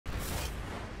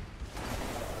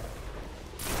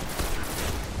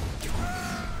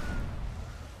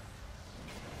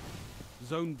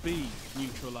Zone B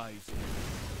neutralized.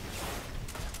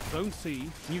 Zone C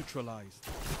neutralized.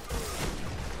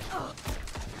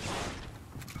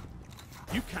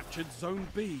 You captured Zone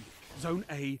B. Zone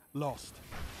A lost.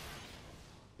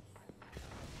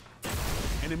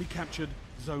 Enemy captured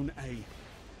Zone A.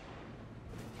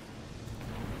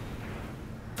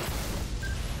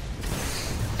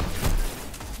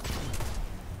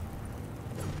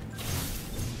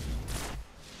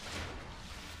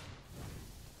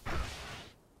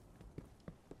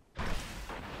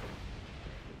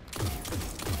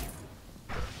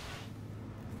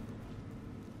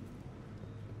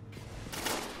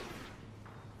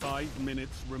 Five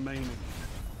minutes remaining.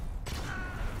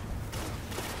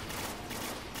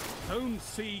 Zone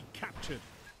C captured.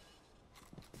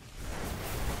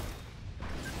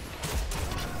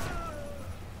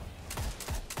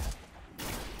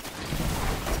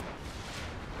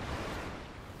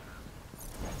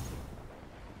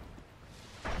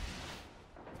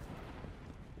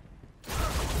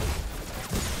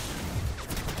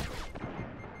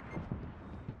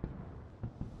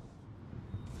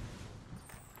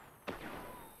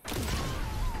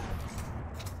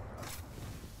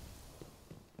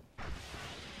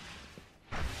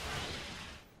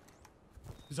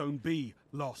 Zone B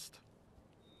lost.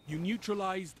 You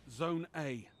neutralized Zone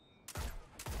A.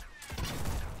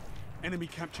 Enemy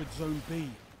captured Zone B.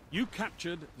 You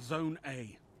captured Zone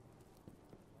A.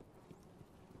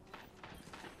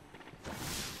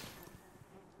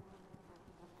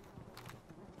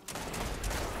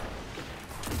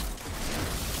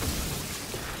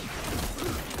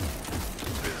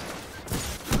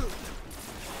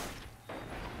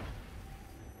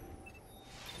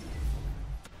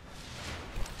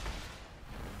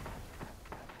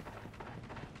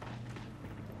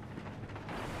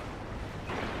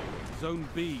 Zone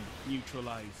B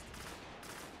neutralized.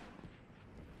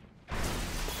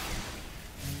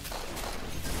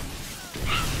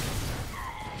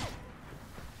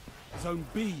 Zone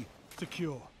B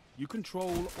secure. You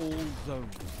control all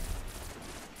zones.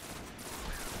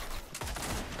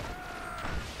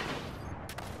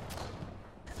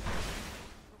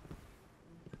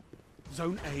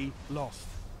 Zone A lost.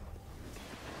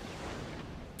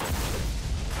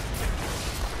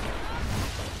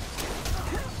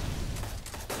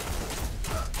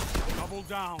 Double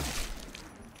down.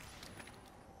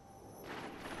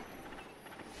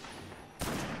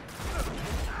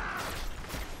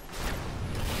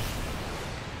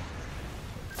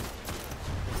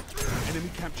 Enemy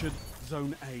captured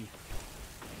Zone A.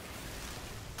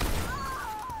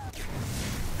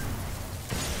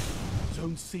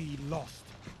 Zone C lost.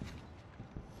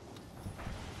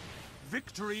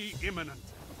 Victory imminent.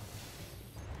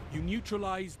 You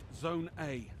neutralized Zone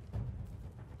A.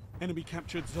 Enemy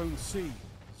captured Zone C.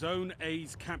 Zone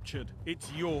A's captured.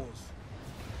 It's yours.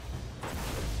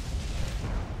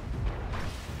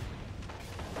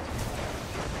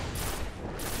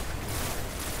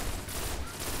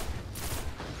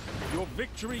 Your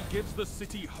victory gives the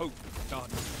city hope,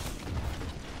 Guardians.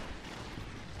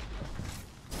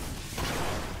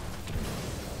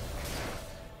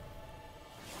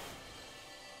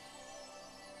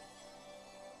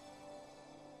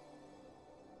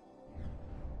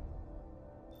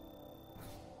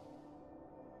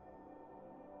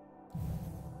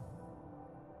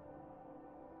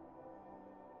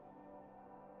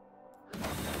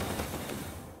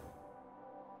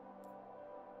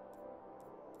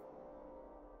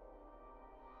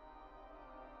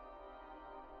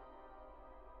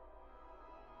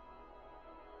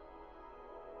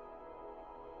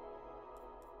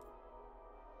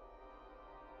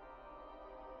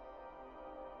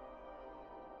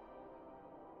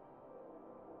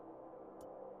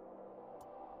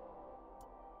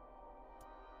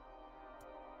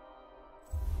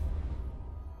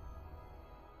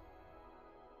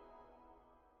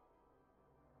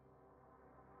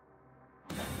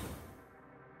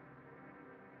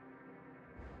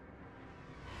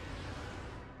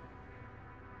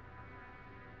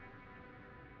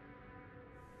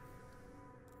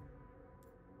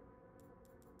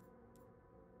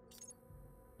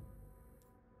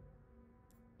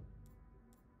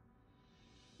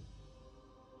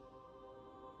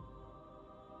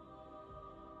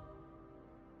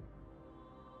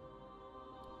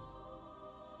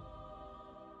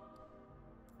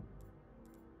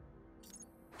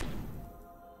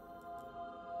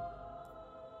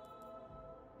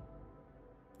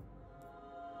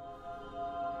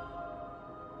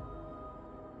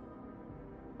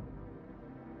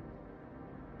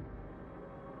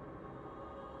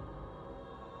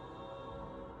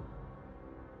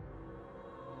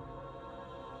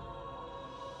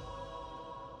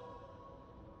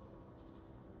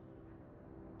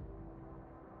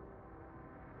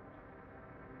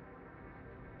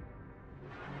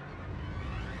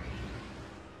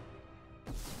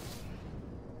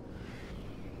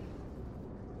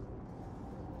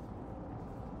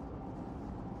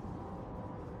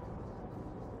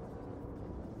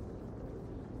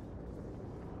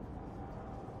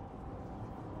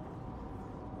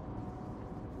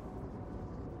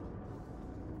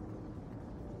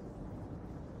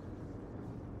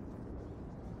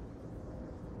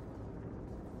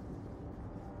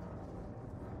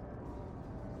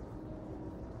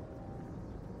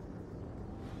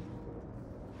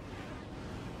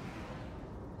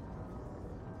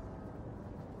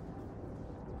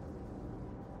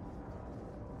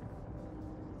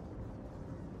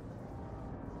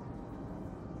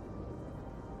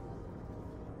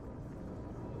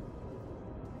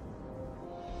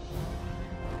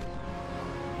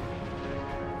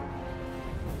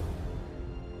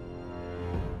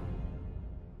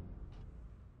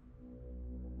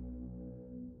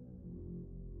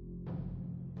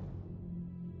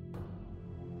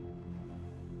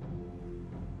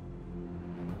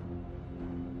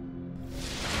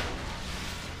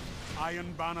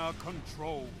 Iron Banner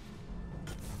control.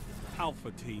 Alpha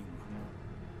Team.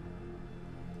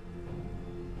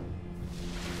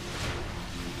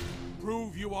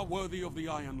 Prove you are worthy of the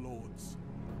Iron Lords.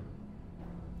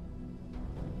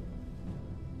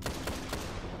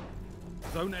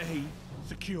 Zone A,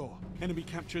 secure. Enemy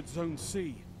captured Zone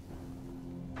C.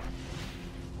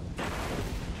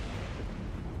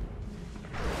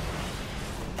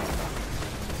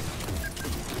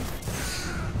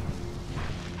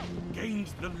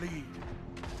 Gains the lead.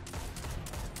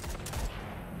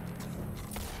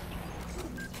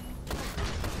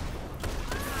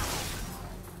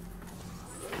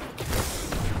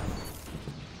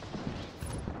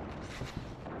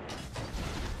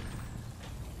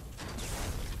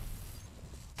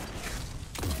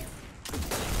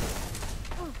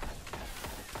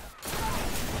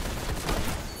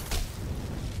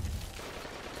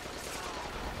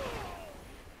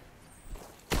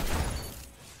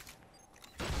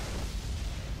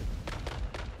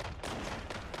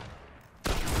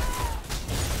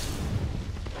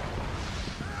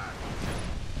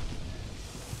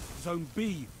 Zone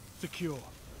B, secure.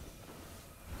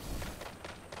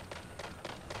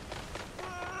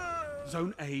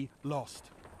 Zone A, lost.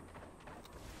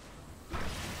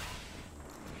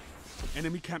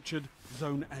 Enemy captured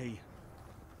Zone A.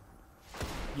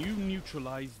 You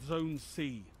neutralized Zone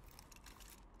C.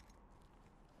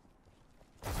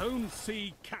 Zone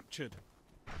C captured.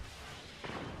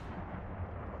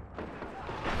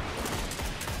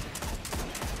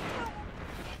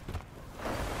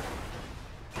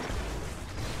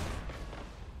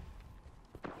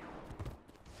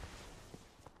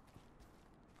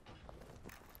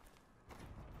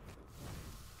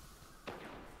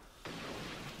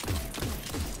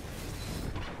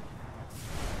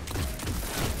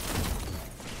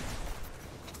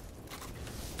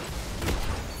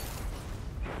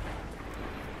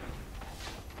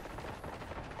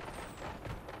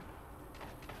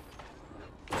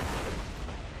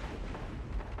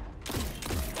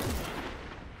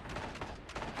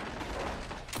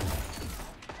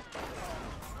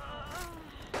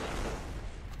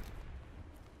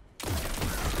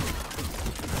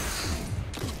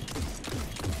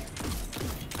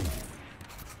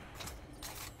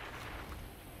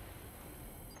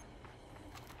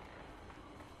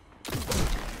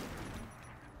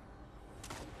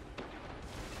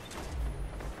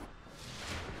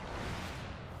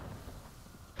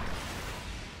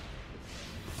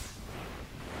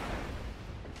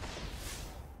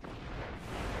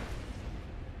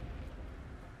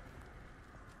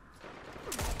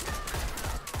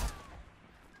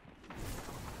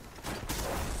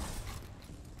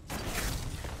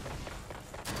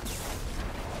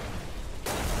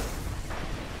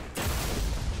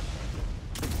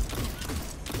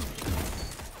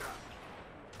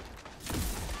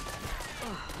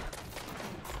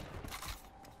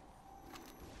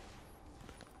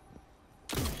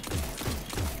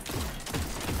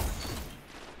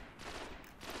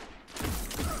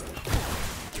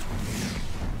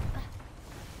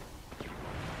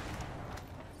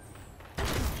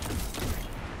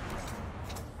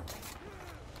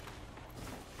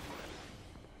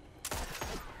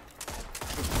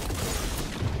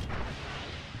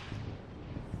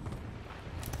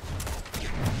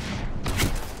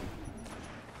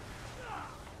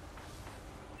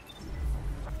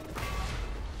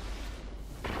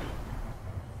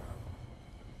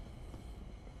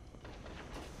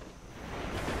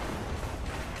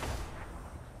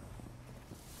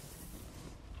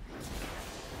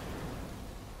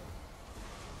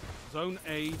 Zone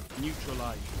A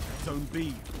neutralized. Zone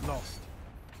B lost.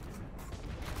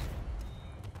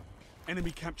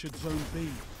 Enemy captured Zone B.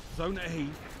 Zone A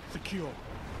secure.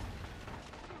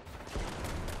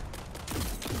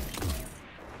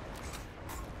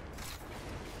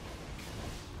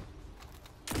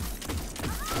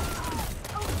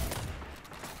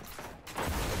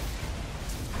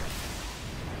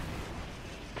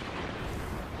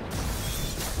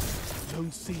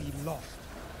 Zone C lost.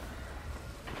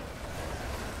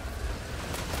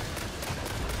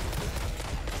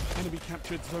 Enemy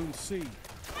captured Zone C.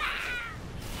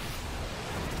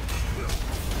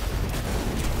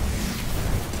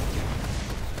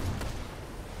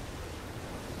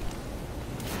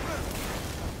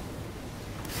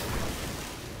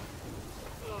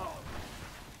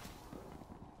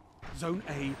 Zone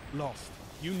A lost.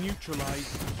 You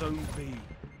neutralized Zone B.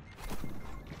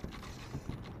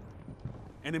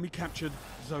 Enemy captured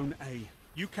Zone A.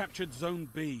 You captured Zone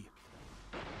B.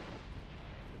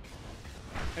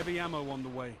 Heavy ammo on the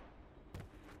way.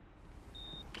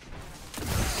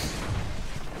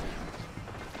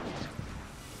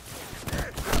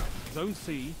 Zone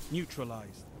C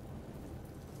neutralized.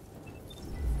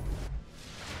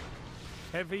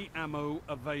 Heavy ammo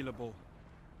available.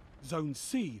 Zone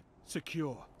C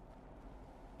secure.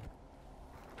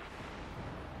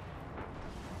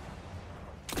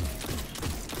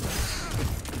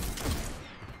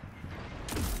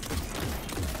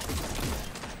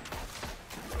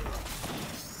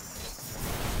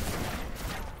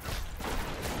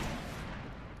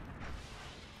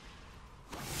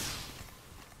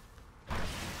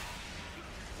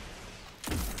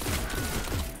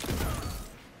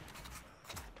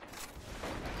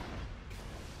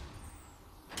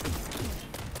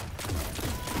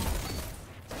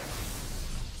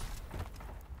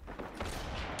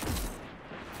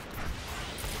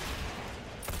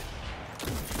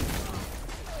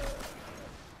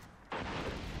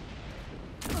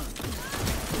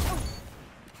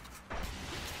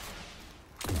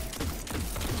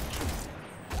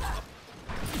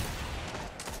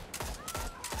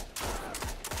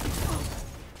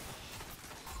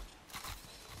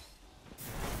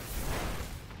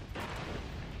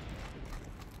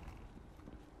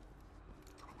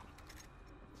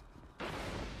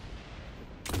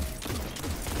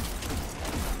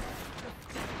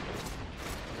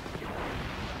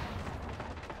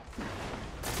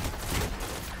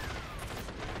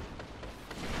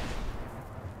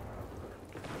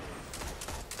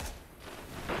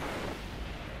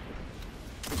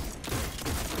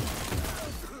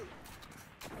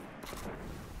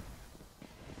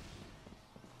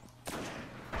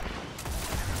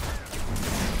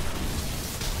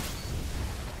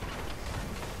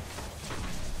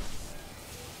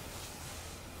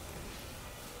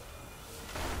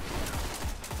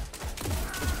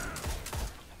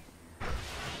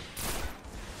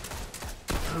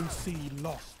 Zone C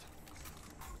lost.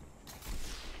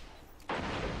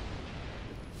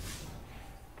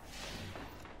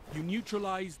 You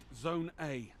neutralized Zone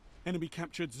A. Enemy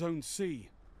captured Zone C.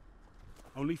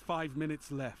 Only 5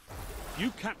 minutes left.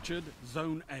 You captured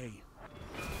Zone A.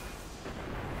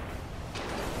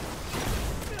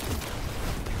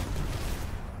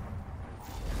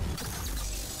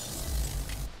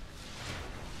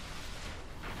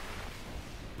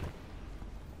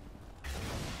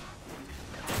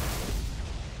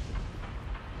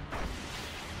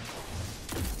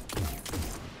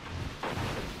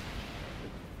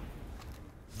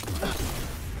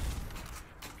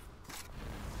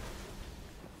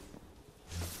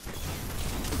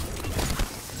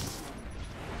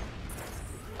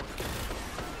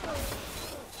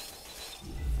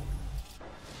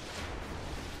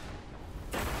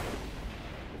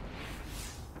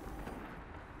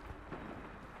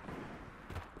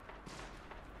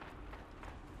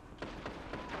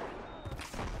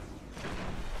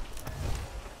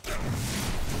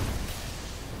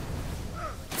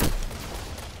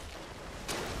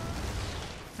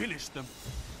 Finish them.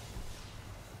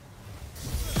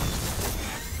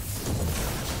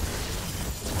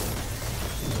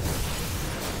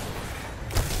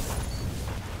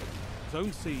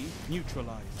 Zone C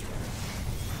neutralized.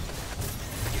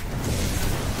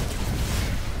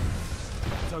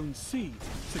 Zone C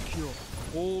secure.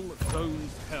 All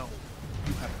zones held.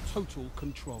 You have total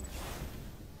control.